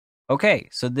Okay,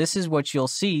 so this is what you'll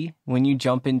see when you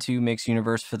jump into Mix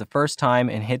Universe for the first time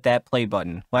and hit that play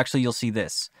button. Well, actually, you'll see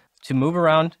this. To move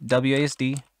around,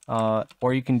 WASD,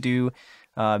 or you can do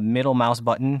middle mouse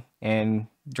button and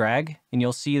drag, and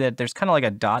you'll see that there's kind of like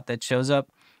a dot that shows up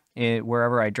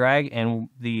wherever I drag, and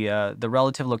the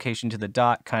relative location to the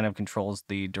dot kind of controls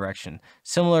the direction.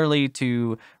 Similarly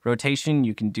to rotation,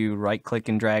 you can do right click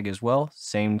and drag as well,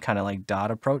 same kind of like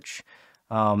dot approach.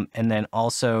 And then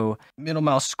also middle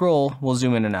mouse scroll will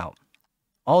zoom in and out.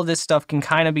 All of this stuff can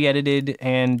kind of be edited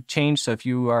and changed. So if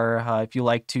you are, if you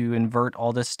like to invert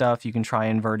all this stuff, you can try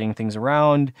inverting things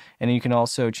around, and you can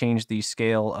also change the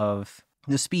scale of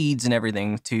the speeds and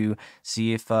everything to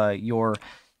see if your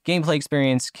gameplay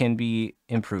experience can be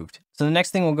improved. So the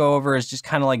next thing we'll go over is just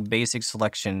kind of like basic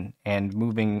selection and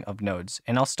moving of nodes.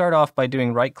 And I'll start off by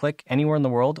doing right click anywhere in the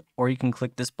world, or you can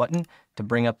click this button to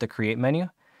bring up the create menu.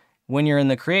 When you're in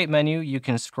the create menu, you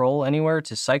can scroll anywhere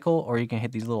to cycle, or you can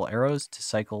hit these little arrows to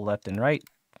cycle left and right,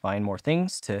 find more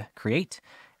things to create.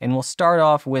 And we'll start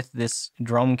off with this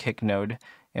drum kick node,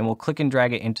 and we'll click and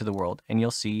drag it into the world. And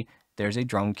you'll see there's a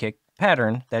drum kick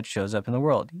pattern that shows up in the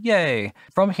world. Yay!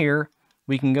 From here,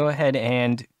 we can go ahead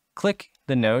and click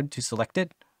the node to select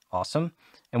it. Awesome.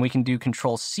 And we can do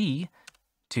Control C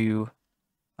to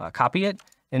copy it.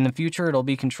 In the future, it'll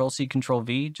be Control C, Control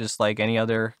V, just like any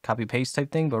other copy paste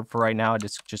type thing. But for right now,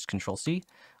 it's just Control C.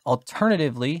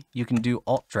 Alternatively, you can do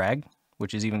Alt drag,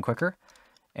 which is even quicker.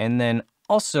 And then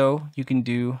also you can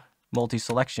do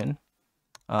multi-selection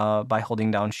by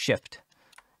holding down Shift.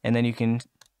 And then you can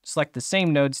select the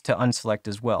same nodes to unselect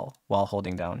as well while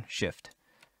holding down Shift.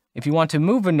 If you want to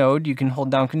move a node, you can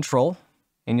hold down Control,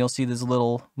 and you'll see this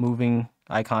little moving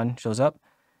icon shows up.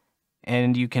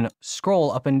 And you can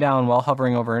scroll up and down while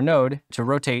hovering over a node to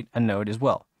rotate a node as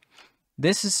well.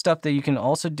 This is stuff that you can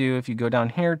also do if you go down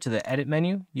here to the edit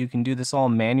menu. You can do this all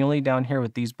manually down here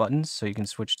with these buttons. So you can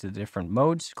switch to the different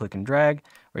modes, click and drag,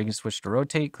 or you can switch to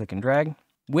rotate, click and drag.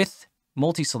 With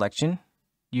multi-selection,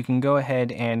 you can go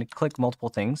ahead and click multiple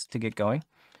things to get going.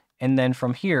 And then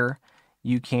from here,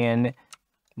 you can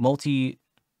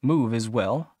multi-move as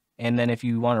well. And then if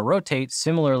you want to rotate,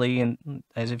 similarly, and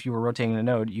as if you were rotating a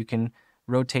node, you can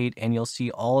rotate, and you'll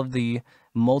see all of the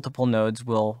multiple nodes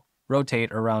will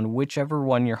rotate around whichever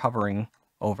one you're hovering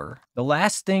over. The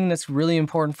last thing that's really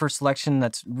important for selection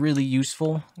that's really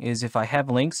useful is if I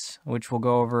have links, which we'll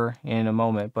go over in a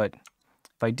moment, but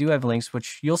if I do have links,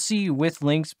 which you'll see with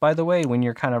links, by the way, when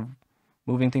you're kind of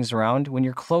moving things around, when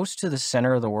you're close to the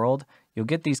center of the world, you'll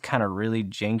get these kind of really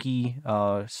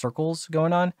janky circles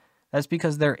going on. That's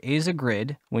because there is a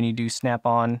grid. When you do snap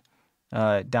on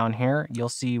down here, you'll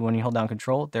see when you hold down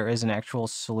Control, there is an actual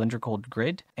cylindrical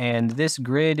grid. And this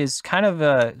grid is kind of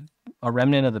a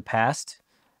remnant of the past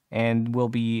and will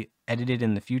be edited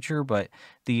in the future. But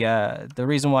the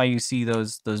reason why you see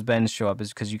those bends show up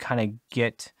is because you kind of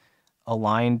get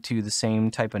aligned to the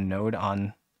same type of node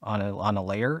on a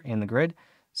layer in the grid.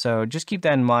 So just keep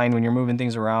that in mind when you're moving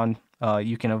things around.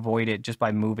 You can avoid it just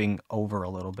by moving over a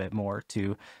little bit more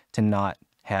to not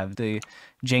have the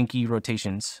janky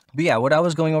rotations. But yeah, what I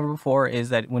was going over before is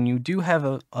that when you do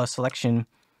have a selection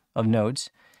of nodes,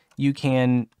 you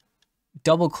can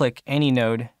double click any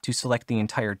node to select the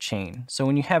entire chain. So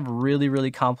when you have really,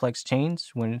 really complex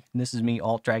chains, when this is me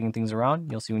alt dragging things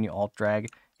around, you'll see when you alt drag,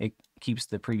 it keeps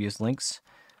the previous links.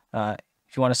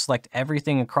 If you want to select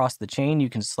everything across the chain, you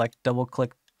can double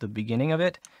click the beginning of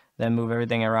it, then move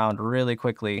everything around really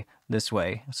quickly this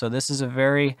way. So this is a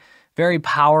very, very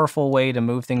powerful way to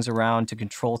move things around, to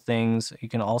control things. You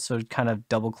can also kind of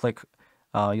double click.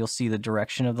 You'll see the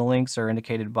direction of the links are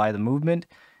indicated by the movement.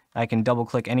 I can double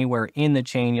click anywhere in the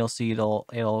chain. You'll see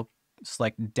it'll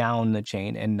select down the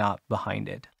chain and not behind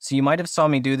it. So you might have saw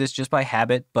me do this just by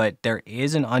habit, but there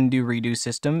is an undo redo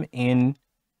system in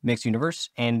Mix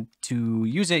Universe, and to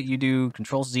use it, you do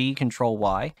Control Z, Control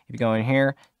Y. If you go in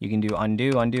here, you can do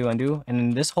undo, undo, undo,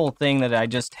 and this whole thing that I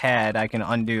just had, I can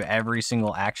undo every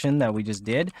single action that we just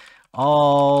did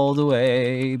all the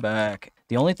way back.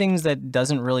 The only things that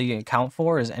doesn't really account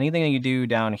for is anything that you do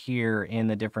down here in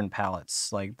the different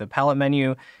palettes. Like the palette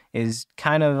menu is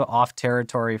kind of off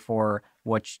territory for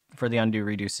the undo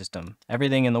redo system.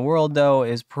 Everything in the world though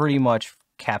is pretty much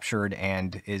captured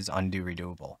and is undo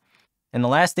redoable. And the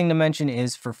last thing to mention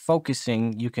is for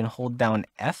focusing, you can hold down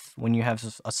F when you have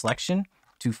a selection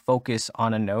to focus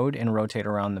on a node and rotate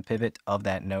around the pivot of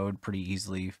that node pretty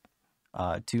easily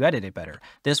to edit it better.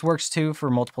 This works too for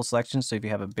multiple selections. So if you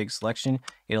have a big selection,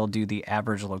 it'll do the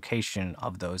average location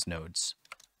of those nodes.